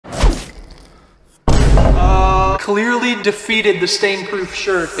Clearly defeated the stain-proof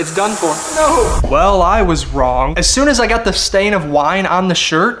shirt. It's done for. No. Well, I was wrong. As soon as I got the stain of wine on the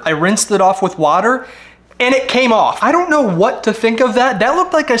shirt, I rinsed it off with water, and it came off. I don't know what to think of that. That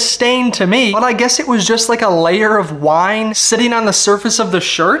looked like a stain to me, but I guess it was just like a layer of wine sitting on the surface of the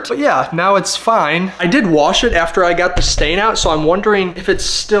shirt. But yeah, now it's fine. I did wash it after I got the stain out, so I'm wondering if it's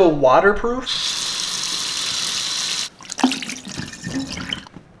still waterproof.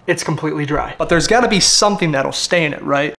 It's completely dry. But there's gotta be something that'll stain it, right?